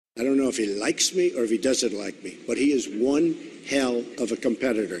I don't know if he likes me or if he doesn't like me, but he is one hell of a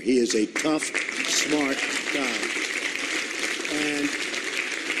competitor. He is a tough, smart guy.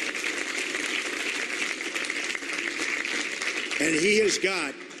 And he has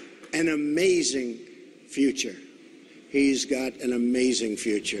got an amazing future. He's got an amazing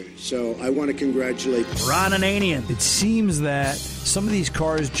future. So I want to congratulate Ron Ananian. It seems that some of these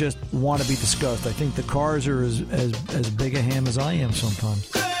cars just want to be discussed. I think the cars are as big a ham as I am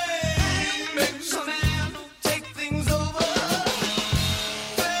sometimes.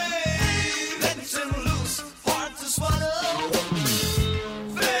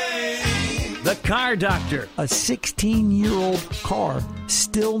 The Car Doctor. A 16-year-old car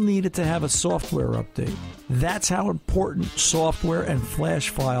still needed to have a software update. That's how important software and flash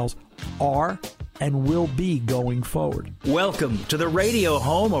files are and will be going forward. Welcome to the radio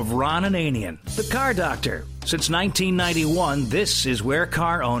home of Ron Ananian, the Car Doctor. Since 1991, this is where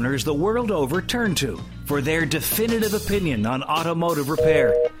car owners the world over turn to for their definitive opinion on automotive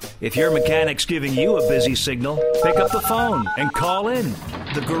repair. If your mechanic's giving you a busy signal, pick up the phone and call in.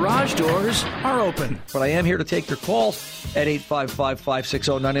 The garage doors are open. But I am here to take your calls at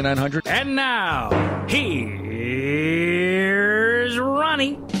 855-560-9900. And now, here's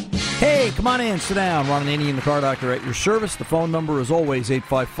Ronnie. Hey, come on in, sit down. Ron Ananian, the Car Doctor, at your service. The phone number is always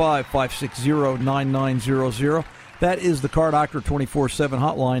 855-560-9900. That is the Car Doctor 24/7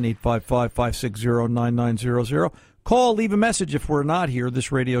 hotline, 855-560-9900. Call, leave a message if we're not here.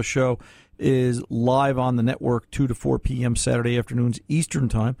 This radio show is live on the network 2 to 4 p.m. Saturday afternoons Eastern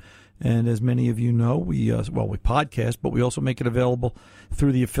Time. And as many of you know, we podcast, but we also make it available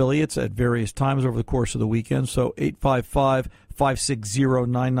through the affiliates at various times over the course of the weekend. So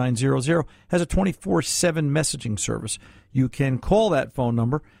 855-560-9900 has a 24/7 messaging service. You can call that phone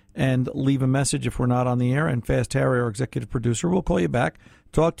number and leave a message if we're not on the air, and Fast Harry, our executive producer, will call you back,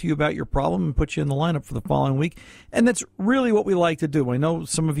 talk to you about your problem, and put you in the lineup for the following week. And that's really what we like to do. I know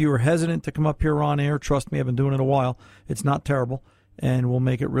some of you are hesitant to come up here on air. Trust me, I've been doing it a while. It's not terrible, and we'll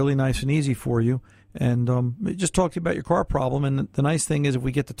make it really nice and easy for you. And just talk to you about your car problem. And the nice thing is if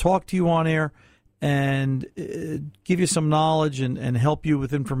we get to talk to you on air and give you some knowledge and help you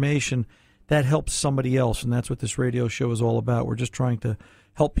with information, that helps somebody else, and that's what this radio show is all about. We're just trying to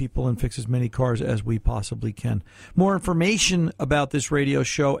help people and fix as many cars as we possibly can. More information about this radio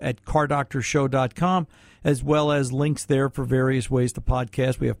show at cardoctorshow.com, as well as links there for various ways to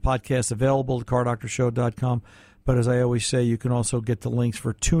podcast. We have podcasts available at cardoctorshow.com, but as I always say, you can also get the links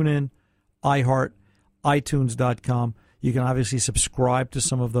for TuneIn, iHeart, iTunes.com. You can obviously subscribe to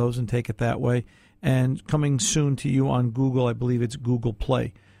some of those and take it that way. And coming soon to you on Google, I believe it's Google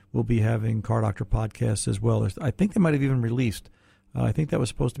Play. We'll be having Car Doctor podcasts as well. I think they might have even released. I think that was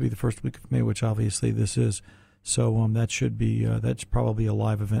supposed to be the first week of May, which obviously this is. So that should be that's probably a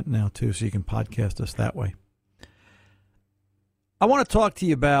live event now too, so you can podcast us that way. I want to talk to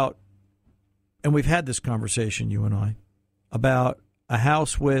you about, and we've had this conversation, you and I, about a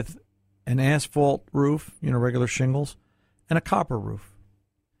house with an asphalt roof, regular shingles, and a copper roof.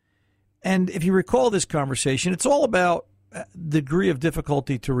 And if you recall this conversation, it's all about degree of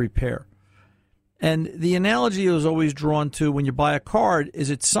difficulty to repair. And the analogy I was always drawn to when you buy a car, is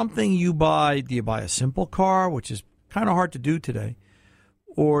it something you buy? Do you buy a simple car, which is kind of hard to do today,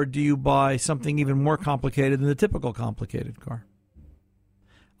 or do you buy something even more complicated than the typical complicated car?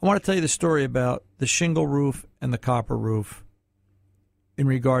 I want to tell you the story about the shingle roof and the copper roof in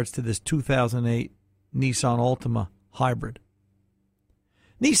regards to this 2008 Nissan Altima Hybrid.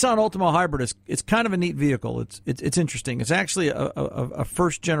 Nissan Altima Hybrid is kind of a neat vehicle. It's interesting. It's actually a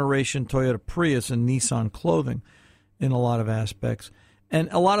first-generation Toyota Prius and Nissan clothing in a lot of aspects. And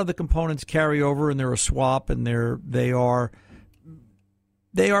a lot of the components carry over, and they're a swap, and they are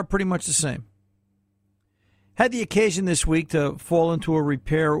pretty much the same. Had the occasion this week to fall into a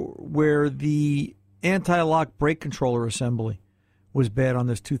repair where the anti-lock brake controller assembly was bad on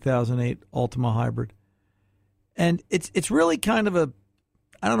this 2008 Altima Hybrid. And it's really kind of a,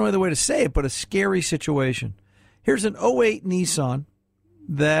 I don't know other way to say it, but a scary situation. Here's an 08 Nissan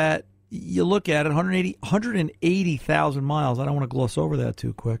that you look at it, 180,000 miles. I don't want to gloss over that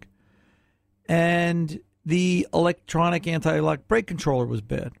too quick. And the electronic anti-lock brake controller was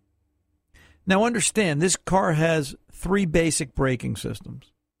bad. Now understand, this car has 3 basic braking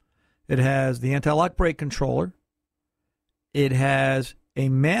systems. It has the anti-lock brake controller. It has a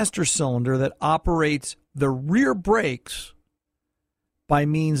master cylinder that operates the rear brakes by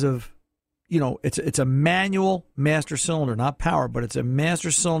means of, it's a manual master cylinder, not power, but it's a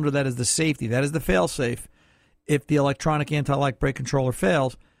master cylinder that is the safety, that is the fail-safe if the electronic anti-lock brake controller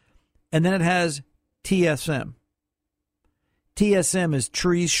fails. And then it has TSM. TSM is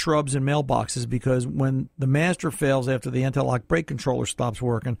trees, shrubs, and mailboxes, because when the master fails after the anti-lock brake controller stops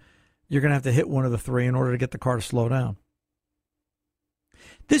working, you're going to have to hit one of the three in order to get the car to slow down.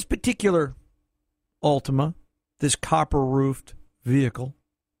 This particular Altima, this copper-roofed vehicle,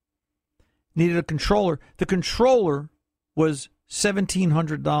 needed a controller. The controller was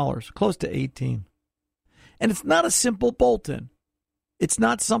 $1,700, close to $1,800. And it's not a simple bolt-in. It's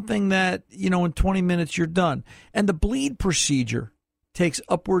not something that, in 20 minutes you're done. And the bleed procedure takes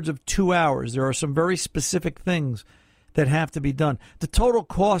upwards of 2 hours. There are some very specific things that have to be done. The total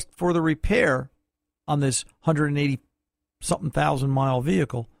cost for the repair on this 180-something thousand mile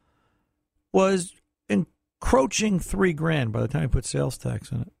vehicle was encroaching $3,000 by the time you put sales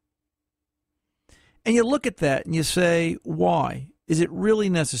tax in it. And you look at that and you say, why? Is it really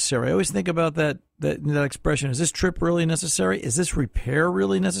necessary? I always think about that expression. Is this trip really necessary? Is this repair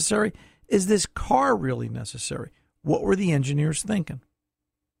really necessary? Is this car really necessary? What were the engineers thinking?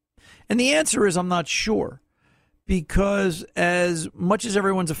 And the answer is I'm not sure. Because as much as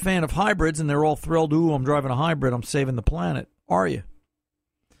everyone's a fan of hybrids and they're all thrilled, ooh, I'm driving a hybrid, I'm saving the planet, are you?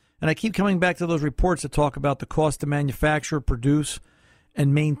 And I keep coming back to those reports that talk about the cost to manufacture, produce,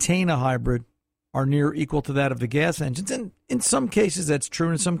 and maintain a hybrid are near equal to that of the gas engines. And in some cases that's true,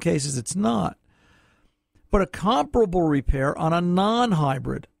 and in some cases it's not. But a comparable repair on a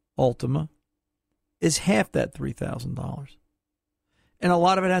non-hybrid Altima is half that $3,000. And a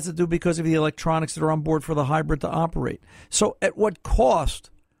lot of it has to do because of the electronics that are on board for the hybrid to operate. So at what cost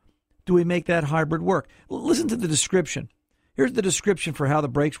do we make that hybrid work? Listen to the description. Here's the description for how the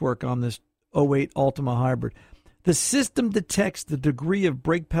brakes work on this 08 Altima hybrid. The system detects the degree of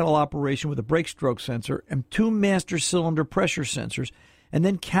brake pedal operation with a brake stroke sensor and 2 master cylinder pressure sensors, and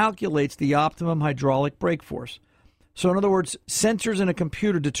then calculates the optimum hydraulic brake force. So in other words, sensors in a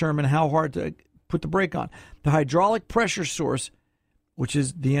computer determine how hard to put the brake on. The hydraulic pressure source, which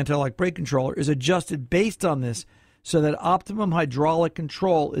is the anti-lock brake controller, is adjusted based on this so that optimum hydraulic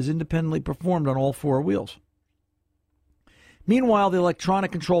control is independently performed on all 4 wheels. Meanwhile, the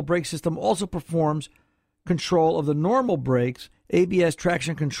electronic control brake system also performs control of the normal brakes, ABS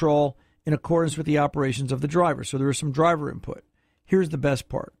traction control, in accordance with the operations of the driver. So there is some driver input. Here's the best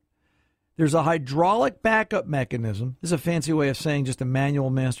part. There's a hydraulic backup mechanism. This is a fancy way of saying just a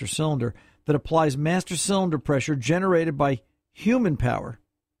manual master cylinder that applies master cylinder pressure generated by human power.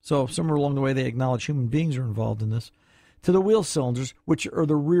 So somewhere along the way they acknowledge human beings are involved in this, to the wheel cylinders, which are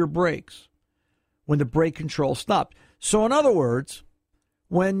the rear brakes, when the brake control stopped. So in other words,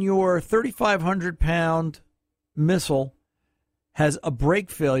 when your 3,500-pound missile has a brake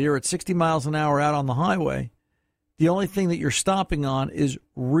failure at 60 miles an hour out on the highway, the only thing that you're stopping on is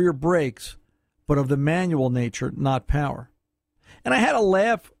rear brakes, but of the manual nature, not power. And I had a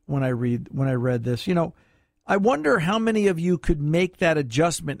laugh when I read this. I wonder how many of you could make that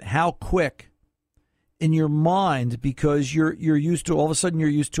adjustment, how quick, in your mind, because you're used to, all of a sudden you're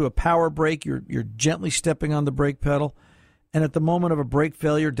used to a power brake, you're gently stepping on the brake pedal, and at the moment of a brake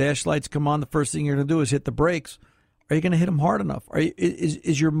failure, dash lights come on, the first thing you're going to do is hit the brakes. Are you going to hit them hard enough?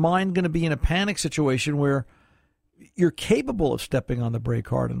 Is your mind going to be in a panic situation where you're capable of stepping on the brake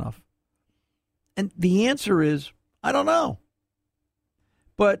hard enough? And the answer is, I don't know.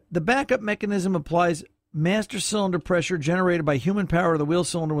 But the backup mechanism applies master cylinder pressure generated by human power to the wheel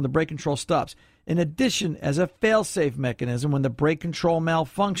cylinder when the brake control stops. In addition, as a fail-safe mechanism, when the brake control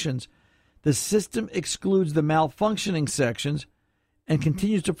malfunctions, the system excludes the malfunctioning sections and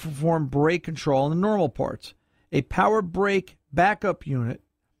continues to perform brake control on the normal parts. A power brake backup unit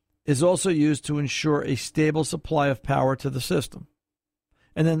is also used to ensure a stable supply of power to the system.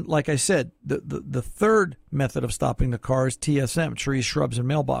 And then, like I said, the third method of stopping the car is TSM, trees, shrubs, and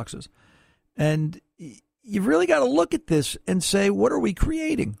mailboxes. And you've really got to look at this and say, what are we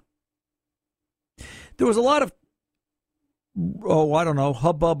creating? There was a lot of,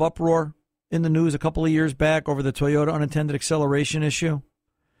 hubbub, uproar in the news a couple of years back over the Toyota unintended acceleration issue.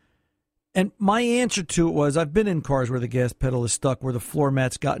 And my answer to it was, I've been in cars where the gas pedal is stuck, where the floor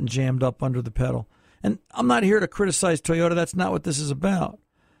mat's gotten jammed up under the pedal. And I'm not here to criticize Toyota. That's not what this is about.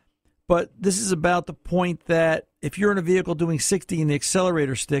 But this is about the point that if you're in a vehicle doing 60 and the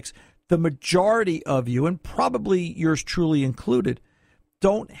accelerator sticks, the majority of you, and probably yours truly included,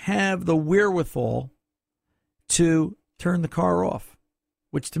 don't have the wherewithal to turn the car off,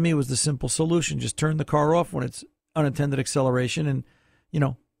 which to me was the simple solution. Just turn the car off when it's unintended acceleration and,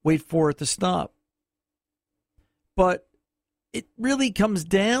 wait for it to stop. But it really comes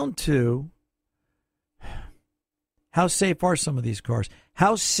down to how safe are some of these cars?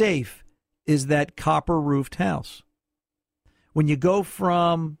 How safe is that copper-roofed house? When you go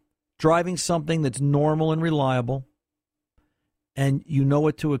from driving something that's normal and reliable and you know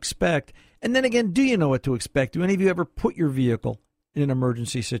what to expect. And then again, do you know what to expect? Do any of you ever put your vehicle in an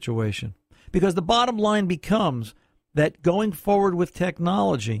emergency situation? Because the bottom line becomes that going forward with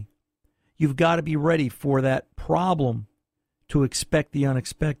technology, you've got to be ready for that problem to expect the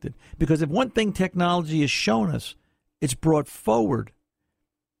unexpected. Because if one thing technology has shown us, it's brought forward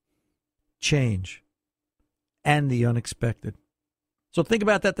change and the unexpected. So think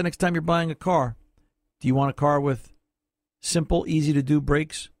about that the next time you're buying a car. Do you want a car with simple, easy-to-do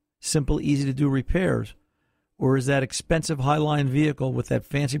brakes, simple, easy-to-do repairs? Or is that expensive Highline vehicle with that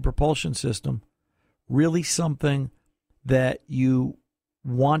fancy propulsion system really something that you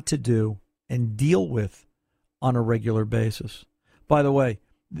want to do and deal with on a regular basis? By the way,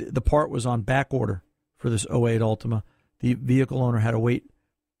 the part was on back order for this 08 Altima. The vehicle owner had to wait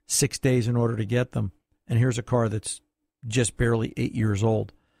 6 days in order to get them. And here's a car that's just barely 8 years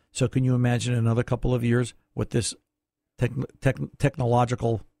old. So can you imagine another couple of years what this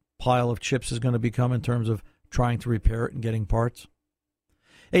technological pile of chips is going to become in terms of trying to repair it and getting parts?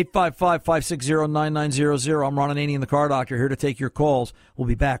 855-560-9900. I'm Ron Ananian, the Car Doctor, here to take your calls. We'll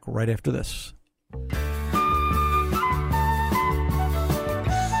be back right after this.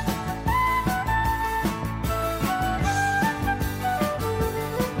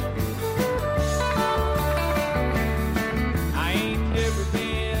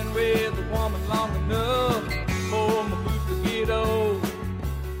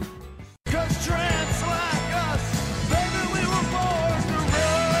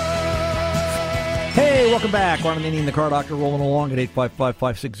 Welcome back. Ron Ananian, the Car Doctor, rolling along at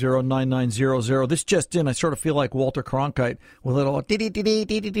 855-560-9900. This just in, I sort of feel like Walter Cronkite with a little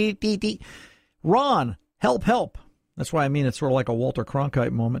dee-dee-dee-dee-dee-dee-dee-dee. Ron, help. That's why I mean it's sort of like a Walter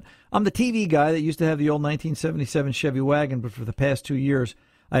Cronkite moment. I'm the TV guy that used to have the old 1977 Chevy wagon, but for the past 2 years,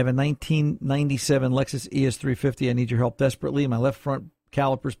 I have a 1997 Lexus ES350. I need your help desperately. My left front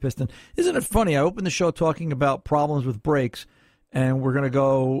caliper's piston. Isn't it funny? I opened the show talking about problems with brakes, and we're going to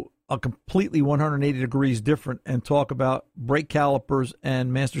go a completely 180 degrees different and talk about brake calipers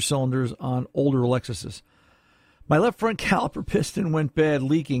and master cylinders on older Lexuses. My left front caliper piston went bad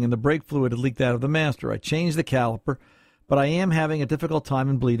leaking, and the brake fluid had leaked out of the master. I changed the caliper, but I am having a difficult time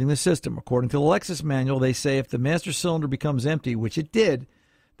in bleeding the system. According to the Lexus manual, they say if the master cylinder becomes empty, which it did,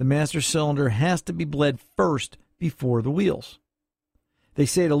 the master cylinder has to be bled first before the wheels. They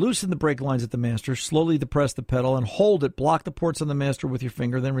say to loosen the brake lines at the master, slowly depress the pedal, and hold it, block the ports on the master with your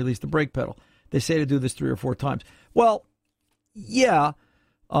finger, then release the brake pedal. They say to do this 3 or 4 times. Well, yeah,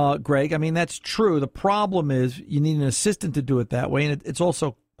 Greg, I mean, that's true. The problem is you need an assistant to do it that way, and it's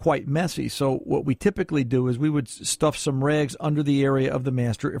also quite messy. So what we typically do is we would stuff some rags under the area of the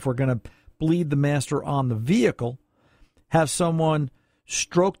master if we're going to bleed the master on the vehicle, have someone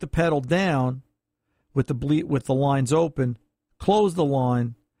stroke the pedal down with the lines open, close the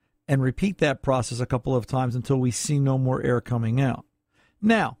line, and repeat that process a couple of times until we see no more air coming out.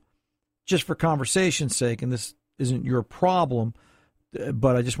 Now, just for conversation's sake, and this isn't your problem,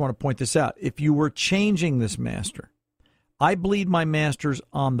 but I just want to point this out. If you were changing this master, I bleed my masters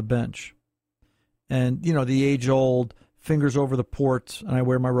on the bench. And, you know, the age-old fingers over the ports, and I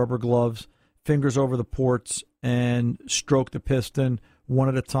wear my rubber gloves, fingers over the ports, and stroke the piston one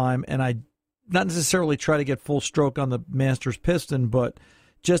at a time. And I not necessarily try to get full stroke on the master's piston, but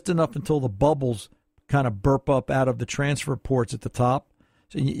just enough until the bubbles kind of burp up out of the transfer ports at the top.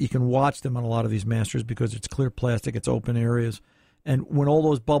 So you can watch them on a lot of these masters because it's clear plastic, it's open areas. And when all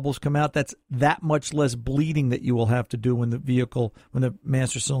those bubbles come out, that's that much less bleeding that you will have to do when the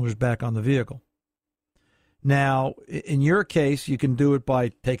master cylinder's back on the vehicle. Now, in your case, you can do it by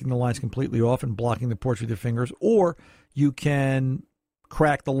taking the lines completely off and blocking the ports with your fingers, or you can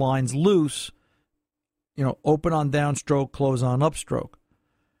crack the lines loose, open on downstroke, close on upstroke.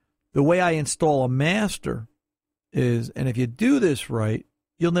 The way I install a master is, and if you do this right,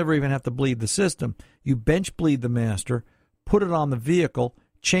 you'll never even have to bleed the system. You bench bleed the master, put it on the vehicle,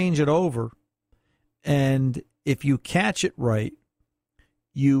 change it over, and if you catch it right,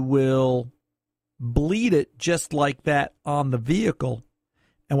 you will bleed it just like that on the vehicle.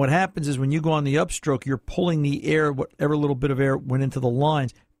 And what happens is when you go on the upstroke, you're pulling the air, whatever little bit of air went into the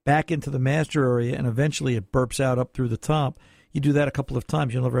lines, back into the master area, and eventually it burps out up through the top. You do that a couple of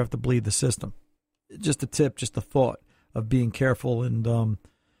times, you'll never have to bleed the system. Just a tip, just a thought of being careful and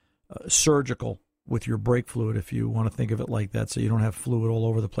surgical with your brake fluid, if you want to think of it like that, so you don't have fluid all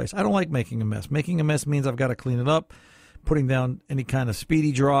over the place. I don't like making a mess. Making a mess means I've got to clean it up. Putting down any kind of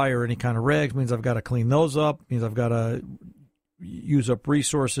speedy dry or any kind of rags means I've got to clean those up, means I've got to use up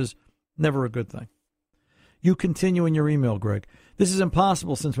resources. Never a good thing. You continue in your email, Greg. This is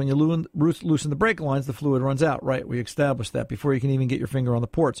impossible since when you loosen the brake lines, the fluid runs out, right? We established that before you can even get your finger on the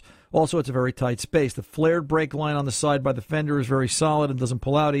ports. Also, it's a very tight space. The flared brake line on the side by the fender is very solid and doesn't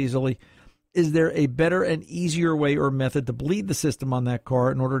pull out easily. Is there a better and easier way or method to bleed the system on that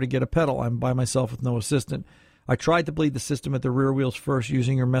car in order to get a pedal? I'm by myself with no assistant. I tried to bleed the system at the rear wheels first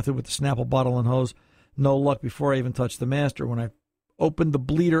using your method with the Snapple bottle and hose. No luck before I even touched the master. When I opened the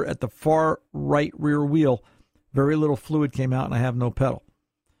bleeder at the far right rear wheel, very little fluid came out and I have no pedal.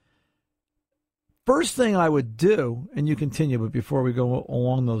 First thing I would do, and you continue, but before we go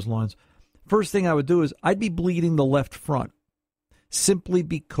along those lines, first thing I would do is I'd be bleeding the left front simply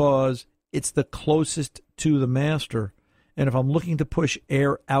because it's the closest to the master. And if I'm looking to push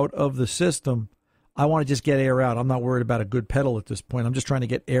air out of the system, I want to just get air out. I'm not worried about a good pedal at this point. I'm just trying to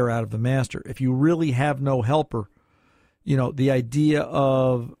get air out of the master. If you really have no helper, the idea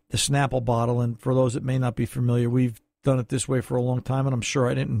of the Snapple bottle, and for those that may not be familiar, we've done it this way for a long time, and I'm sure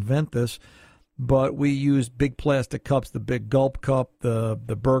I didn't invent this, but we use big plastic cups, the Big Gulp cup, the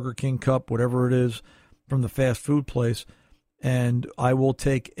Burger King cup, whatever it is from the fast food place, and I will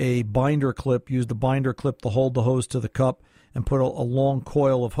take a binder clip, use the binder clip to hold the hose to the cup, and put a long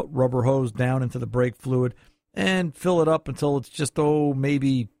coil of rubber hose down into the brake fluid and fill it up until it's just,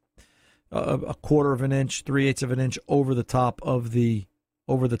 maybe a quarter of an inch, 3/8 of an inch over the top of the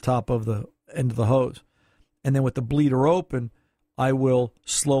end of the hose. And then with the bleeder open, I will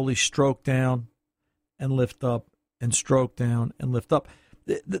slowly stroke down and lift up and stroke down and lift up.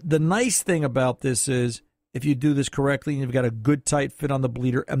 The nice thing about this is if you do this correctly and you've got a good tight fit on the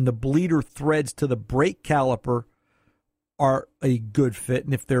bleeder and the bleeder threads to the brake caliper are a good fit.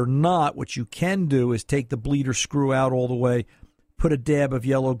 And if they're not, what you can do is take the bleeder screw out all the way, put a dab of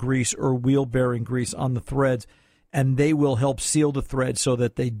yellow grease or wheel bearing grease on the threads, and they will help seal the threads so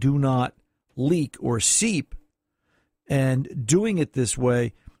that they do not leak or seep. And doing it this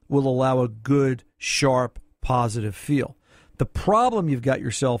way will allow a good, sharp, positive feel. The problem you've got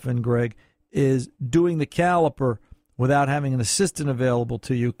yourself in, Greg, is doing the caliper without having an assistant available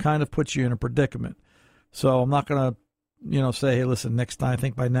to you kind of puts you in a predicament. So I'm not going to say, hey, listen, next time, I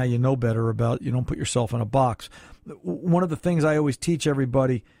think by now you know better about, you don't put yourself in a box. One of the things I always teach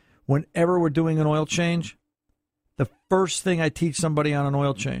everybody, whenever we're doing an oil change, the first thing I teach somebody on an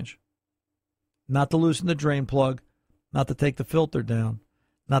oil change, not to loosen the drain plug, not to take the filter down,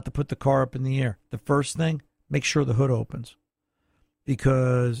 not to put the car up in the air. The first thing, make sure the hood opens.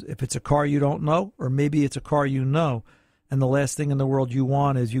 Because if it's a car you don't know, or maybe it's a car you know, and the last thing in the world you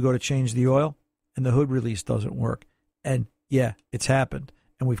want is you go to change the oil and the hood release doesn't work. And yeah, it's happened.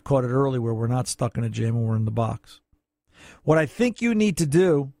 And we've caught it early where we're not stuck in a jam and we're in the box. What I think you need to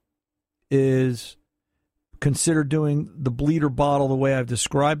do is consider doing the bleeder bottle the way I've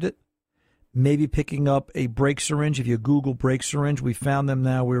described it. Maybe picking up a brake syringe. If you Google brake syringe, we found them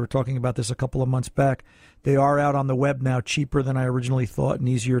now. We were talking about this a couple of months back. They are out on the web now, cheaper than I originally thought and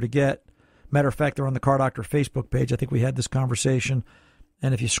easier to get. Matter of fact, they're on the Car Doctor Facebook page. I think we had this conversation.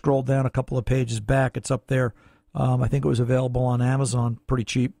 And if you scroll down a couple of pages back, it's up there. I think it was available on Amazon, pretty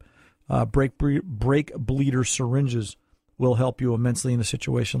cheap. Brake bleeder syringes will help you immensely in a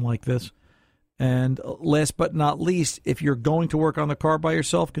situation like this. And last but not least, if you're going to work on the car by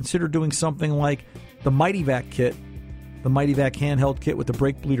yourself, consider doing something like the Mighty Vac kit, the Mighty Vac handheld kit with the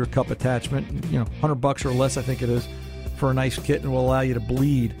brake bleeder cup attachment. $100 or less, I think it is, for a nice kit, and will allow you to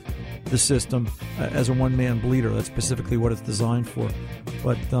bleed the system as a one-man bleeder. That's specifically what it's designed for.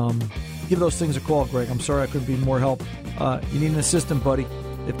 But give those things a call, Greg. I'm sorry I couldn't be more help. You need an assistant, buddy,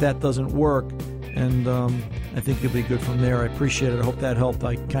 if that doesn't work. And I think you'll be good from there. I appreciate it. I hope that helped.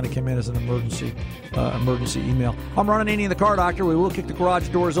 I kind of came in as an emergency email. I'm Ron Ananian, the Car Doctor. We will kick the garage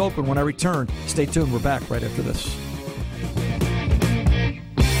doors open when I return. Stay tuned. We're back right after this.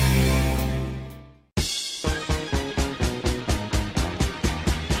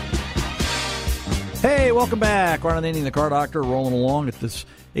 Hey, welcome back. Ron Ananian, the Car Doctor, rolling along at this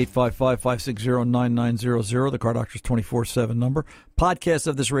 855-560-9900, the Car Doctor's 24/7 number. Podcast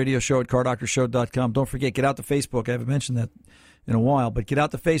of this radio show at cardoctorshow.com. Don't forget, get out to Facebook. I haven't mentioned that in a while, but get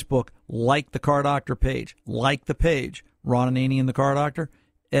out to Facebook, like the Car Doctor page. Like the page, Ron Ananian, the Car Doctor.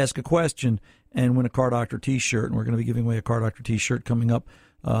 Ask a question and win a Car Doctor T-shirt. And we're going to be giving away a Car Doctor T-shirt coming up.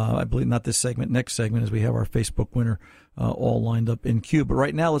 I believe not this segment, next segment, as we have our Facebook winner all lined up in queue. But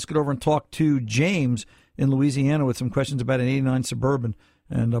right now, let's get over and talk to James in Louisiana with some questions about an 89 Suburban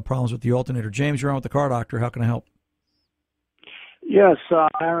and problems with the alternator. James, you're on with the Car Doctor. How can I help? Yes,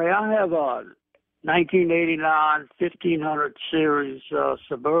 Harry, I have a 1989 1500 series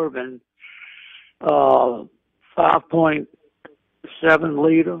Suburban, 5.7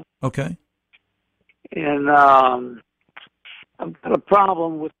 liter. Okay. And I've got a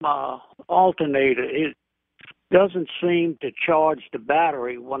problem with my alternator. It doesn't seem to charge the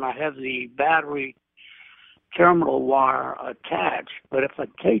battery when I have the battery terminal wire attached. But if I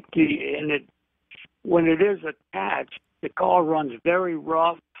take when it is attached, the car runs very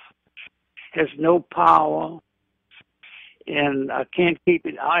rough, has no power, and I can't keep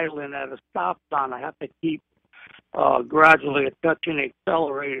it idling at a stop sign. I have to keep gradually touching the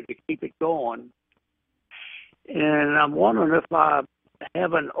accelerator to keep it going. And I'm wondering if I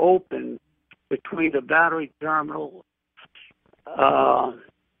have an open between the battery terminal and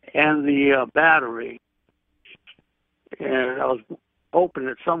the battery. And I was hoping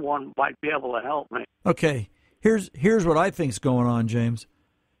that someone might be able to help me. Okay, here's what I think's going on, James.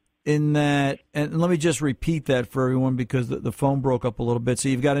 In that, and let me just repeat that for everyone because the phone broke up a little bit. So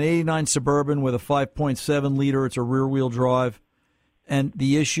you've got an 89 Suburban with a 5.7 liter. It's a rear-wheel drive. And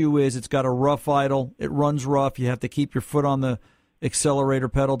the issue is it's got a rough idle. It runs rough. You have to keep your foot on the accelerator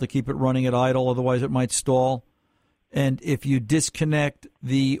pedal to keep it running at idle. Otherwise, it might stall. And if you disconnect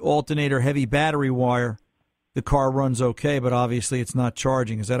the alternator heavy battery wire, the car runs okay, but obviously it's not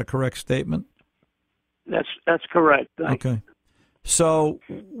charging. Is that a correct statement? That's correct. Okay. So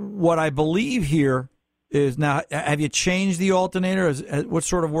what I believe here is, now, have you changed the alternator? What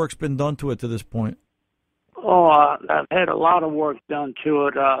sort of work's been done to it to this point? Oh, I've had a lot of work done to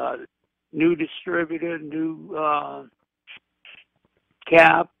it. New distributor, new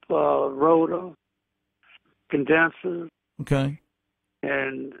cap, rotor, condenser. Okay.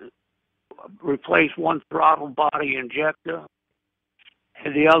 And replace one throttle body injector.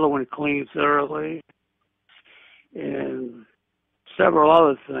 And the other one cleaned thoroughly. And several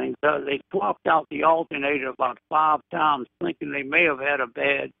other things. They swapped out the alternator about 5 times, thinking they may have had a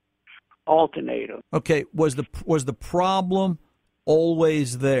bad alternator. Okay, was the problem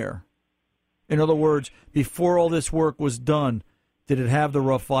always there? In other words, before all this work was done, did it have the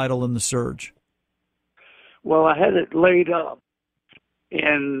rough idle and the surge? Well, I had it laid up,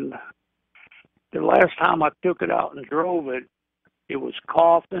 and the last time I took it out and drove it, it was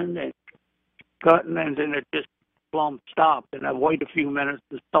coughing and cutting, and then it just plumb stopped, and I waited a few minutes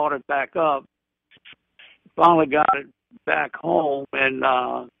to start it back up. Finally got it back home, and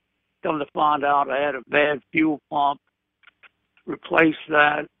come to find out I had a bad fuel pump. Replaced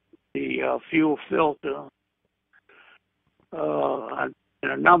that, the fuel filter, and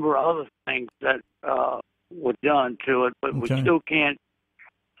a number of other things that were done to it, but okay. We still can't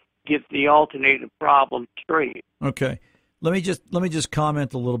get the alternator problem straight. Okay. Let me just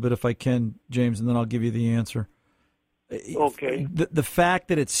comment a little bit if I can, James, and then I'll give you the answer. Okay. The fact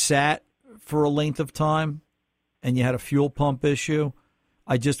that it sat for a length of time and you had a fuel pump issue,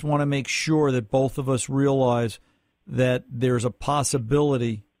 I just want to make sure that both of us realize that there's a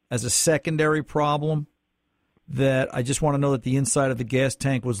possibility as a secondary problem, that I just want to know that the inside of the gas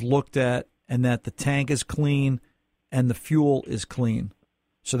tank was looked at and that the tank is clean and the fuel is clean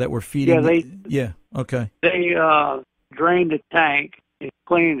so that we're feeding. Yeah, okay. They drained the tank and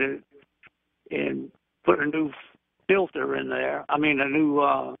cleaned it and put a new filter in there. I mean, a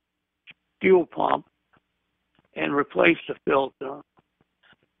new fuel pump, and replaced the filter,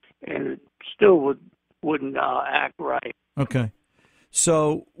 and it still wouldn't act right. Okay.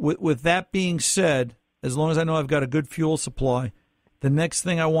 So with that being said, as long as I know I've got a good fuel supply, the next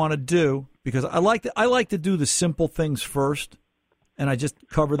thing I want to do, because I like to do the simple things first, and I just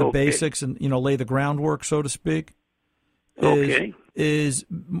cover the basics and lay the groundwork, so to speak. Is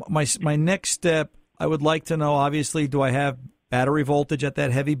my next step? I would like to know, obviously, do I have battery voltage at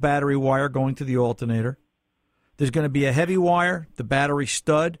that heavy battery wire going to the alternator? There's going to be a heavy wire, the battery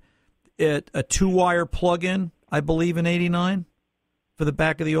stud, a 2-wire plug-in, I believe, in 89 for the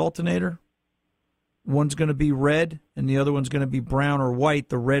back of the alternator. One's going to be red, and the other one's going to be brown or white.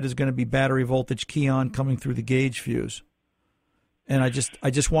 The red is going to be battery voltage key on coming through the gauge fuse. And I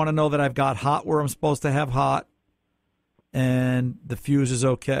just want to know that I've got hot where I'm supposed to have hot, and the fuse is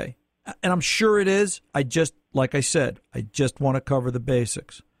okay. And I'm sure it is. Like I said, I just want to cover the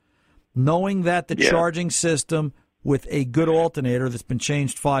basics. Knowing that the charging system with a good alternator that's been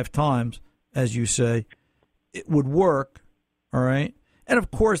changed 5 times, as you say, it would work, all right? And,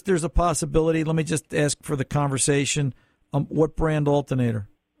 of course, there's a possibility. Let me just ask for the conversation, what brand alternator?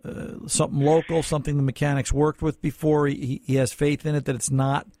 Something local, something the mechanics worked with before? He has faith in it that it's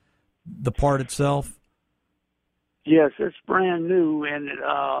not the part itself? Yes, it's brand new, and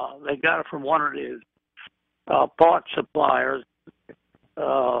they got it from one of the part suppliers.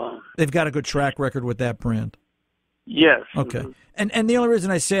 They've got a good track record with that brand. Yes. Okay. And the only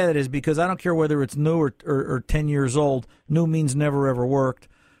reason I say that is because I don't care whether it's new or 10 years old. New means never, ever worked.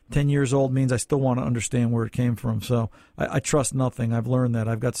 10 years old means I still want to understand where it came from. So I trust nothing. I've learned that.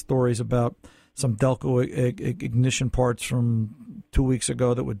 I've got stories about some Delco ignition parts from 2 weeks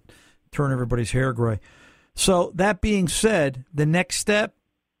ago that would turn everybody's hair gray. So that being said, the next step,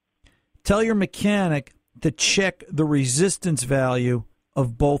 tell your mechanic to check the resistance value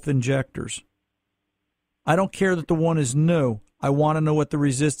of both injectors. I don't care that the one is new. I want to know what the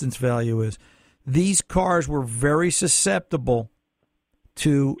resistance value is. These cars were very susceptible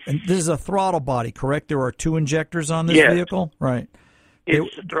to, and this is a throttle body, correct? There are 2 injectors on this vehicle? Right.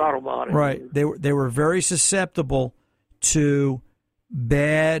 It's a throttle body. Right. They were very susceptible to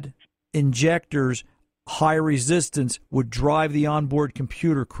bad injectors. High resistance would drive the onboard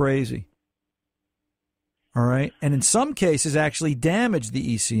computer crazy. All right? And in some cases actually damage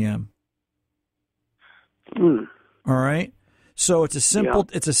the ECM. All right? So it's a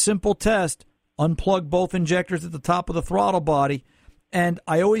simple test. Unplug both injectors at the top of the throttle body. And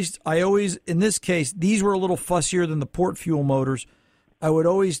I always in this case, these were a little fussier than the port fuel motors. I would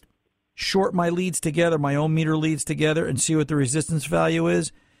always short my leads together, my own meter leads together, and see what the resistance value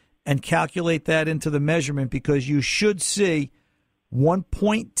is and calculate that into the measurement, because you should see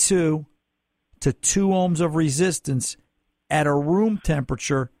 1.2 to 2 ohms of resistance at a room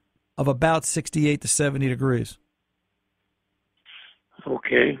temperature of about 68 to 70 degrees.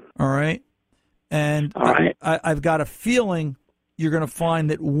 Okay. All right. And all right. I've got a feeling you're going to find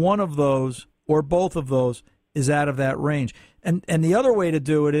that one of those or both of those is out of that range. And the other way to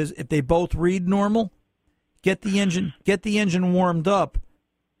do it is, if they both read normal, get the engine warmed up.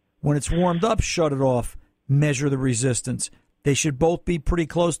 When it's warmed up, shut it off. Measure the resistance. They should both be pretty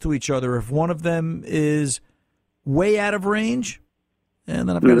close to each other. If one of them is way out of range, and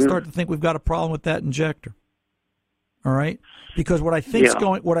then I've got to start to think we've got a problem with that injector. All right? Because what I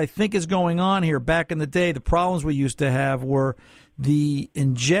think is going on here, back in the day, the problems we used to have were the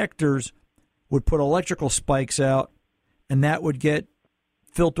injectors would put electrical spikes out, and that would get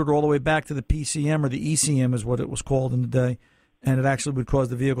filtered all the way back to the PCM, or the ECM is what it was called in the day, and it actually would cause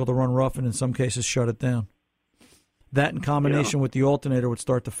the vehicle to run rough and in some cases shut it down. That in combination with the alternator would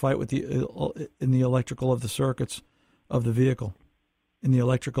start to fight with in the electrical of the circuits of the vehicle, in the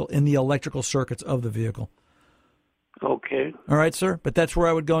electrical circuits of the vehicle. Okay. All right, sir. But that's where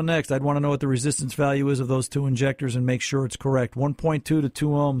I would go next. I'd want to know what the resistance value is of those 2 injectors and make sure it's correct. 1.2 to 2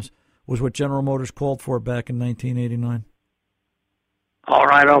 ohms was what General Motors called for back in 1989. All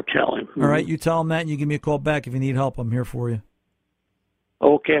right, I'll tell him. All right, you tell him that, and you give me a call back if you need help. I'm here for you.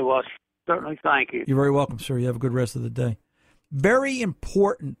 Okay, well, certainly, thank you. You're very welcome, sir. You have a good rest of the day. Very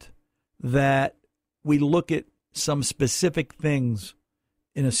important that we look at some specific things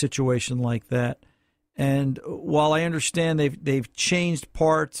in a situation like that. And while I understand they've changed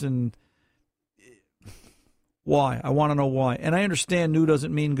parts, and why, I want to know why. And I understand new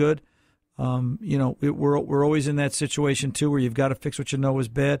doesn't mean good. We're always in that situation too, where you've got to fix what you know is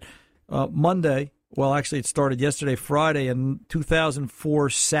bad. Monday, well, actually it started yesterday, Friday, and 2004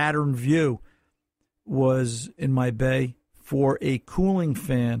 Saturn Vue was in my bay for a cooling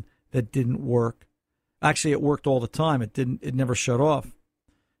fan that didn't work. Actually, it worked all the time. It never shut off.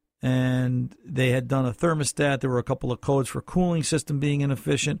 And they had done a thermostat. There were a couple of codes for cooling system being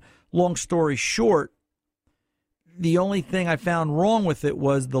inefficient. Long story short, the only thing I found wrong with it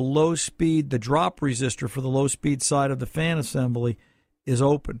was the drop resistor for the low-speed side of the fan assembly is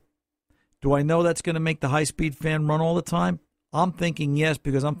open. Do I know that's going to make the high-speed fan run all the time? I'm thinking yes,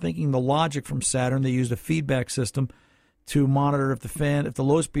 because I'm thinking the logic from Saturn, they used a feedback system to monitor if the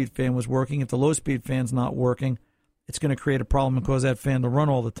low-speed fan was working. If the low-speed fan's not working, it's going to create a problem and cause that fan to run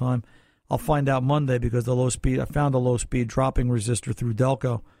all the time. I'll find out Monday, because I found a low-speed dropping resistor through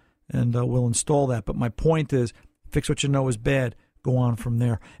Delco, and we'll install that. But my point is, fix what you know is bad. Go on from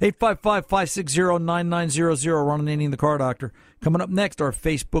there. 855-560-9900. Ron Ananian, the Car Doctor. Coming up next, our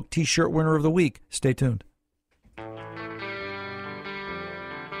Facebook T-shirt winner of the week. Stay tuned.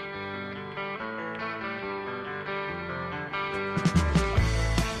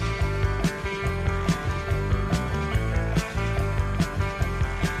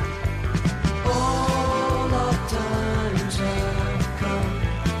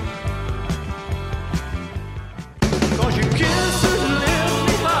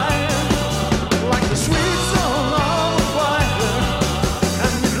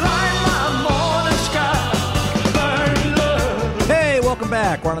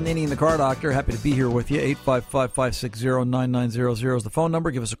 Ron Ananian, the Car Doctor. Happy to be here with you. 855-560-9900 is the phone number.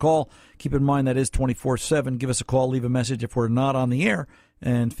 Give us a call. Keep in mind that is 24/7. Give us a call. Leave a message if we're not on the air.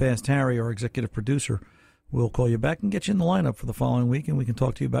 And Fast Harry, our executive producer, will call you back and get you in the lineup for the following week, and we can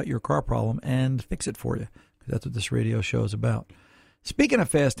talk to you about your car problem and fix it for you. That's what this radio show is about. Speaking of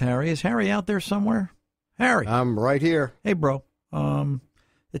Fast Harry, is Harry out there somewhere? Harry. I'm right here. Hey, bro.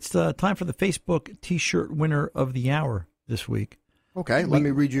 It's time for the Facebook T-shirt winner of the hour this week. Okay, let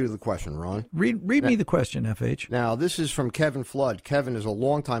me read you the question, Ron. Read me the question, FH. Now, this is from Kevin Flood. Kevin is a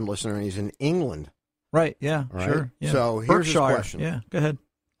longtime listener, and he's in England. Right, yeah, Right? sure. Yeah. So here's his Berkshire. question. Yeah, go ahead.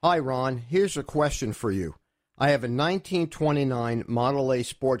 Hi, Ron. Here's a question for you. I have a 1929 Model A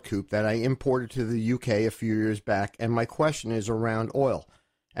Sport Coupe that I imported to the UK a few years back, and my question is around oil.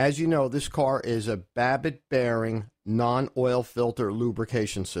 As you know, this car is a Babbitt-Bearing non-oil filter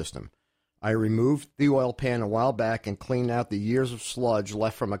lubrication system. I removed the oil pan a while back and cleaned out the years of sludge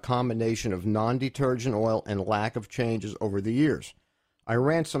left from a combination of non-detergent oil and lack of changes over the years. I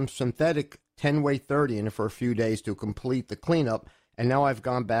ran some synthetic 10-weight 30 in it for a few days to complete the cleanup, and now I've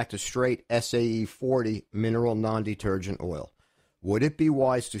gone back to straight SAE 40 mineral non-detergent oil. Would it be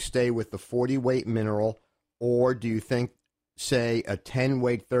wise to stay with the 40-weight mineral, or do you think, say, a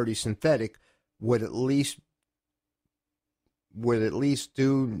 10-weight 30 synthetic would at least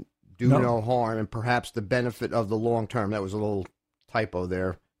do no harm, and perhaps the benefit of the long term? That was a little typo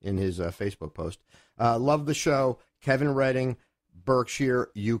there in his Facebook post. Love the show. Kevin Redding,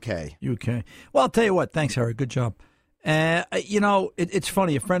 Berkshire, UK. Well, I'll tell you what. Thanks, Harry. Good job. It's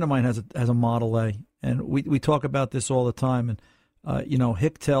funny. A friend of mine has a Model A, and we talk about this all the time. And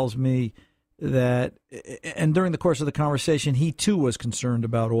Hick tells me that, and during the course of the conversation, he too was concerned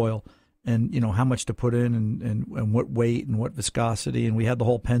about oil and how much to put in and what weight and what viscosity. And we had the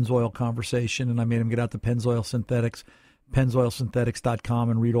whole Pennzoil conversation, and I made him get out the Pennzoil Synthetics, pennzoilsynthetics.com,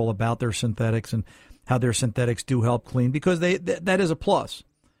 and read all about their synthetics and how their synthetics do help clean, because that is a plus.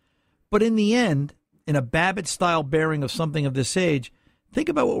 But in the end, in a Babbitt-style bearing of something of this age, think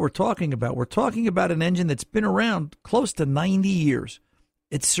about what we're talking about. We're talking about an engine that's been around close to 90 years.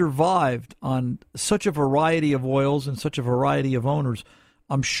 It's survived on such a variety of oils and such a variety of owners.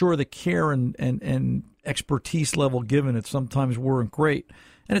 I'm sure the care and expertise level given it sometimes weren't great.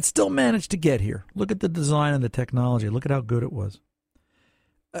 And it still managed to get here. Look at the design and the technology. Look at how good it was.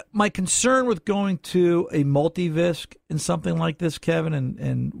 My concern with going to a multi-visc in something like this, Kevin,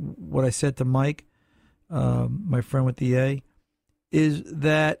 and what I said to Mike, my friend with the A, is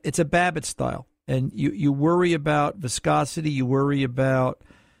that it's a Babbitt style. And you worry about viscosity. You worry about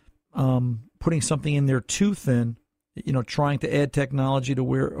putting something in there too thin, trying to add technology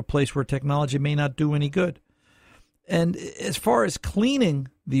to a place where technology may not do any good. And as far as cleaning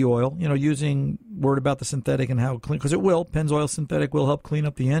the oil, word about the synthetic and how clean, because it will, Pennzoil synthetic will help clean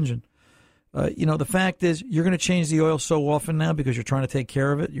up the engine. The fact is, you're going to change the oil so often now because you're trying to take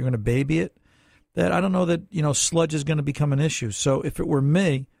care of it, you're going to baby it, that I don't know that, sludge is going to become an issue. So if it were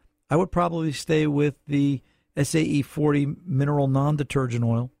me, I would probably stay with the SAE 40 mineral non-detergent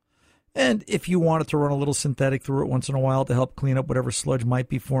oil. And if you wanted to run a little synthetic through it once in a while to help clean up whatever sludge might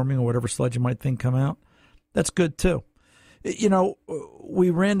be forming or whatever sludge you might think come out, that's good too. We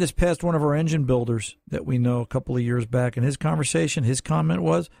ran this past one of our engine builders that we know a couple of years back, and his comment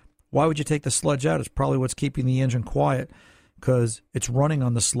was, why would you take the sludge out? It's probably what's keeping the engine quiet, because it's running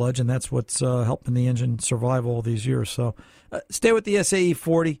on the sludge, and that's what's helping the engine survive all these years. So stay with the SAE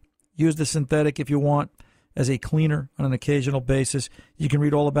 40. Use the synthetic if you want as a cleaner on an occasional basis. You can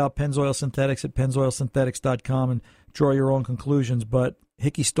read all about Pennzoil Synthetics at pennzoilsynthetics.com and draw your own conclusions. But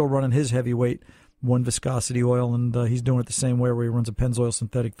Hickey's still running his heavyweight one viscosity oil, and he's doing it the same way, where he runs a Pennzoil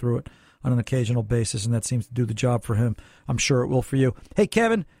Synthetic through it on an occasional basis, and that seems to do the job for him. I'm sure it will for you. Hey,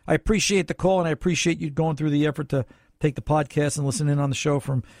 Kevin, I appreciate the call, and I appreciate you going through the effort to take the podcast and listen in on the show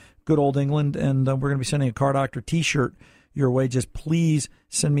from good old England, and we're going to be sending a Car Doctor T-shirt your way. Just please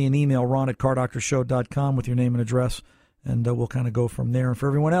send me an email, ron@cardoctorshow.com, with your name and address, and we'll kind of go from there. And for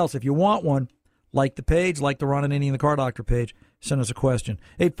everyone else, if you want one, like the page, like the Ron and Annie and the Car Doctor page, send us a question.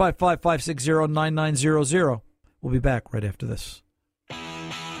 855-560-9900. We'll be back right after this.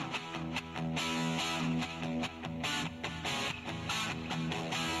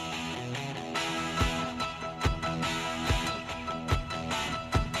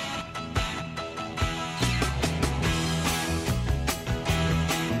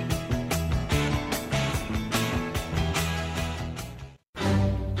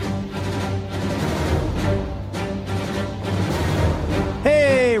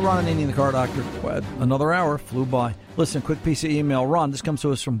 Ron and Annie, the Car Doctor. Another hour flew by. Listen, quick piece of email. Ron, this comes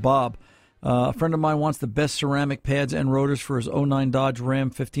to us from Bob. A friend of mine wants the best ceramic pads and rotors for his 09 Dodge Ram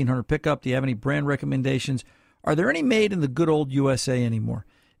 1500 pickup. Do you have any brand recommendations? Are there any made in the good old USA anymore?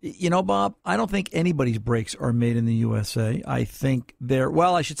 Bob, I don't think anybody's brakes are made in the USA. I think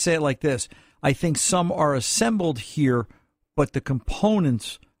I should say it like this. I think some are assembled here, but the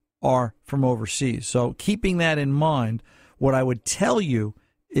components are from overseas. So keeping that in mind, What I would tell you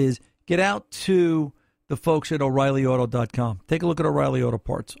is get out to the folks at O'ReillyAuto.com. Take a look at O'Reilly Auto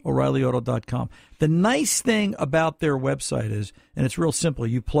Parts, O'ReillyAuto.com. The nice thing about their website is, and it's real simple,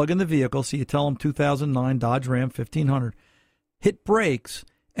 you plug in the vehicle, so you tell them 2009 Dodge Ram 1500, hit brakes,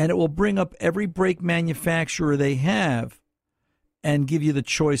 and it will bring up every brake manufacturer they have and give you the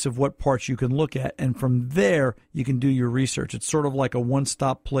choice of what parts you can look at. And from there, you can do your research. It's sort of like a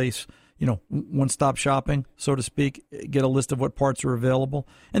one-stop place, one-stop shopping, so to speak. Get a list of what parts are available.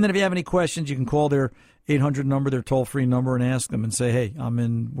 And then if you have any questions, you can call their 800 number, their toll-free number, and ask them and say, hey, I'm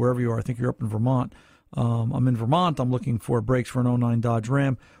in wherever you are. I think you're up in Vermont. I'm in Vermont. I'm looking for brakes for an 09 Dodge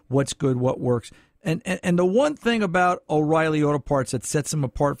Ram. What's good? What works? And the one thing about O'Reilly Auto Parts that sets them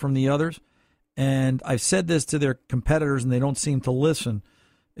apart from the others, and I've said this to their competitors and they don't seem to listen,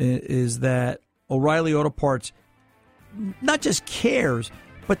 is that O'Reilly Auto Parts not just cares,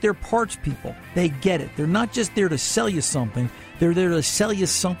 but they're parts people. They get it. They're not just there to sell you something. They're there to sell you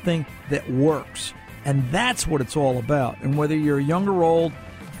something that works. And that's what it's all about. And whether you're young or old,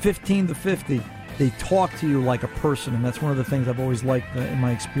 15 to 50, they talk to you like a person. And that's one of the things I've always liked in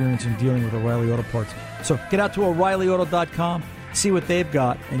my experience in dealing with O'Reilly Auto Parts. So get out to O'ReillyAuto.com, see what they've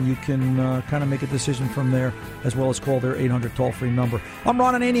got, and you can kind of make a decision from there, as well as call their 800 toll-free number. I'm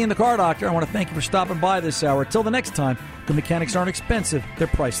Ron Ananian, the Car Doctor. I want to thank you for stopping by this hour. Till the next time, the mechanics aren't expensive. They're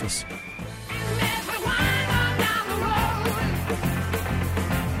priceless.